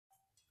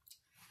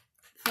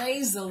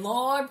Praise the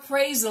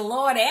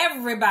Lord,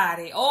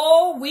 everybody.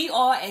 Oh, we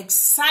are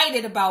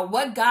excited about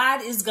what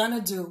God is going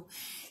to do.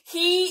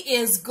 He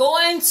is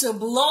going to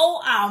blow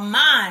our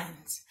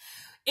minds.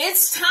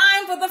 It's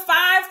time for the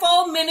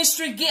fivefold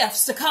ministry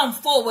gifts to come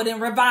forward in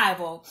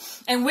revival.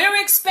 And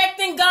we're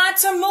expecting God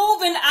to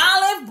move in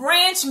Olive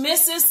Branch,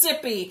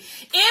 Mississippi.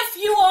 If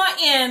you are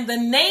in the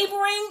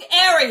neighboring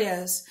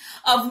areas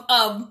of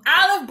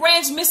Olive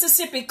Branch,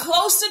 Mississippi,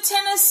 close to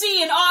Tennessee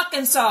and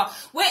Arkansas,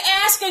 we're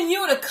asking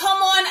you to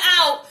come on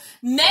out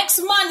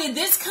next Monday,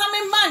 this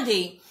coming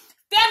Monday,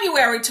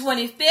 February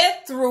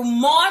 25th through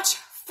March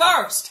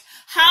 1st.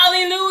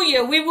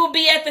 Hallelujah. We will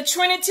be at the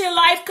Trinity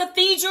Life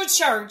Cathedral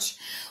Church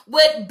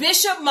with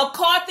Bishop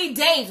McCarthy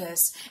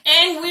Davis.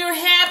 And we're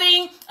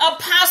having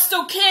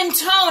Apostle Ken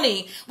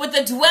Tony with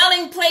the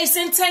Dwelling Place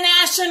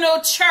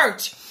International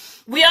Church.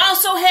 We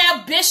also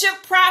have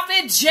Bishop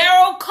Prophet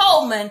Gerald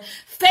Coleman,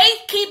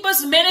 Faith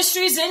Keepers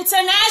Ministries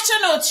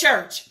International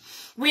Church.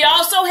 We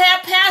also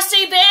have Pastor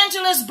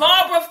Evangelist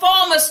Barbara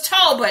Farmers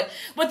Talbot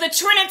with the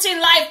Trinity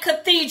Life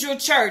Cathedral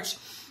Church.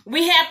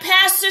 We have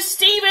Pastor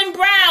Stephen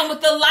Brown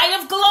with the Light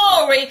of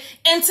Glory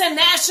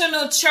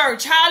International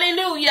Church.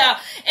 Hallelujah.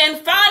 And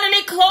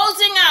finally,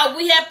 closing out,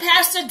 we have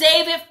Pastor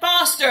David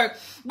Foster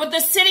with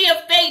the City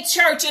of Faith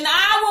Church. And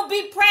I will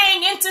be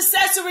praying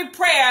intercessory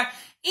prayer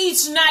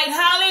each night.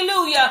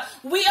 Hallelujah.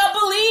 We are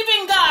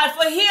believing God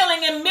for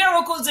healing and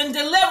miracles and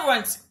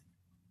deliverance.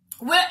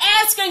 We're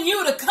asking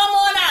you to come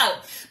on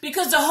out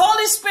because the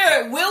Holy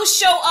Spirit will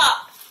show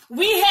up.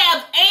 We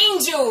have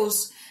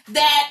angels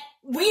that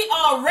we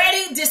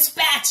already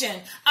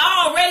dispatching.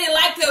 I already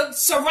like to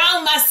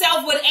surround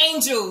myself with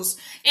angels.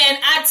 And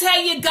I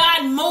tell you,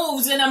 God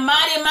moves in a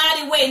mighty,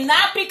 mighty way.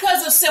 Not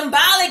because of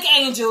symbolic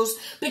angels,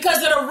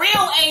 because of the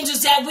real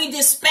angels that we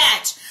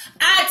dispatch.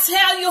 I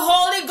tell you,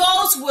 Holy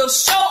Ghost will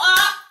show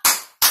up.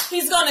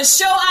 He's going to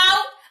show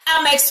out.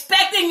 I'm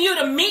expecting you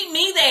to meet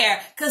me there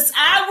because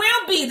I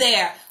will be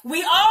there.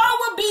 We all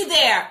will be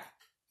there.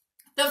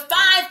 The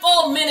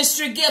fivefold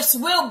ministry gifts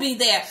will be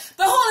there.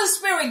 The Holy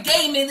Spirit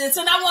gave me this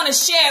and I want to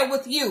share it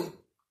with you.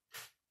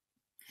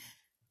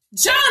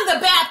 John the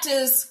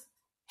Baptist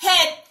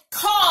had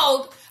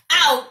called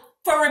out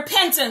for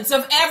repentance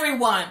of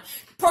everyone,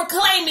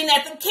 proclaiming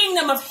that the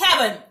kingdom of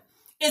heaven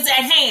is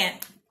at hand.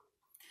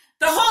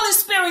 The Holy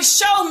Spirit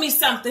showed me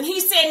something.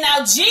 He said,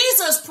 now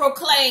Jesus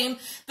proclaimed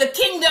the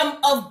kingdom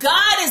of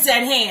God is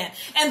at hand.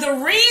 And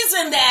the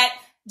reason that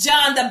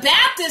John the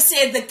Baptist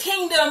said the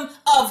kingdom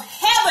of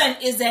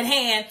heaven is at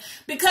hand,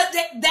 because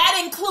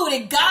that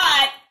included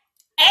God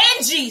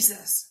and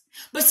Jesus.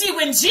 But see,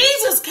 when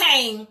Jesus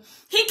came,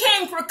 he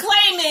came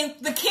proclaiming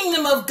the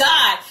kingdom of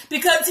God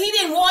because he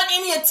didn't want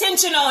any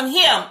attention on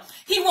him.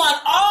 He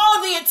wanted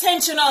all the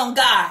attention on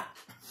God.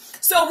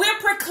 So we're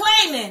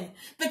proclaiming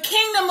the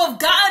kingdom of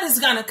God is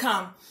going to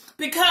come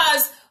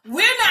because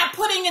we're not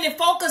putting any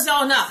focus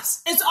on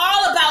us. It's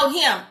all about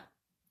him.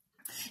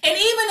 And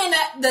even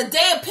in the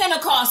day of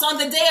Pentecost, on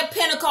the day of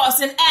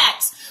Pentecost in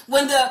Acts,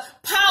 when the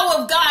power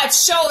of God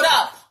showed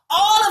up,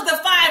 all of the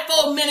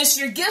fivefold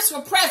ministry gifts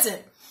were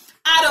present.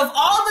 Out of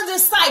all the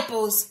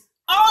disciples,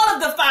 all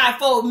of the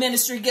fivefold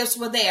ministry gifts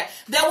were there.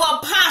 There were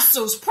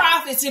apostles,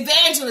 prophets,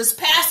 evangelists,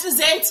 pastors,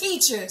 and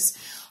teachers.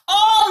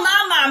 Oh,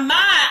 my,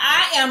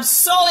 I am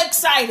so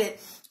excited.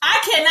 I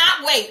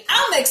cannot wait.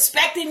 I'm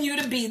expecting you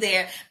to be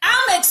there.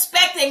 I'm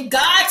expecting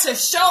God to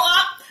show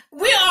up.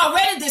 We're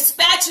already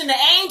dispatching the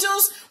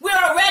angels. We're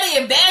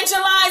already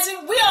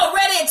evangelizing. We're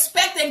already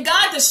expecting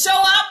God to show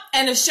up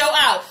and to show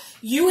out.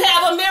 You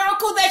have a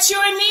miracle that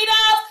you're in need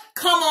of?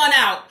 Come on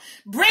out.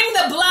 Bring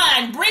the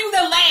blind, bring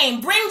the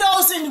lame, bring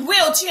those in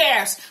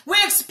wheelchairs.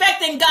 We're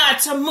expecting God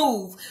to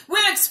move.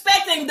 We're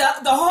expecting the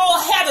whole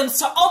heavens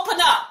to open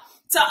up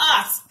to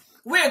us.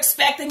 We're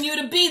expecting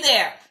you to be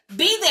there.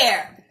 Be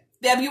there.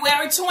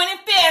 February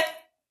 25th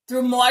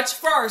through March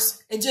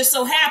 1st. It just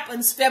so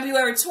happens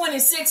February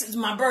 26th is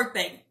my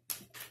birthday.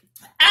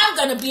 I'm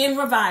going to be in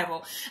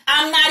revival.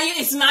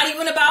 It's not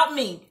even about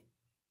me.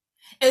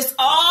 It's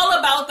all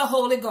about the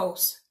Holy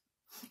Ghost.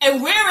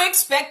 And we're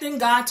expecting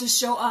God to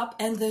show up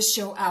and to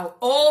show out.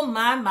 Oh,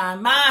 my.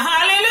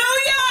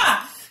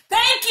 Hallelujah.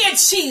 Thank you,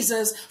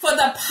 Jesus, for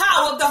the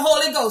power of the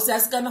Holy Ghost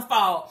that's going to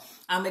fall.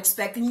 I'm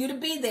expecting you to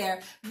be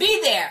there.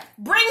 Be there.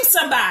 Bring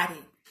somebody.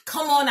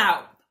 Come on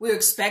out. We're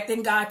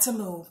expecting God to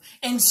move.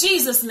 In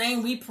Jesus'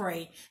 name we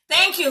pray.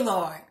 Thank you,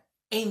 Lord.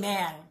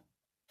 Amen.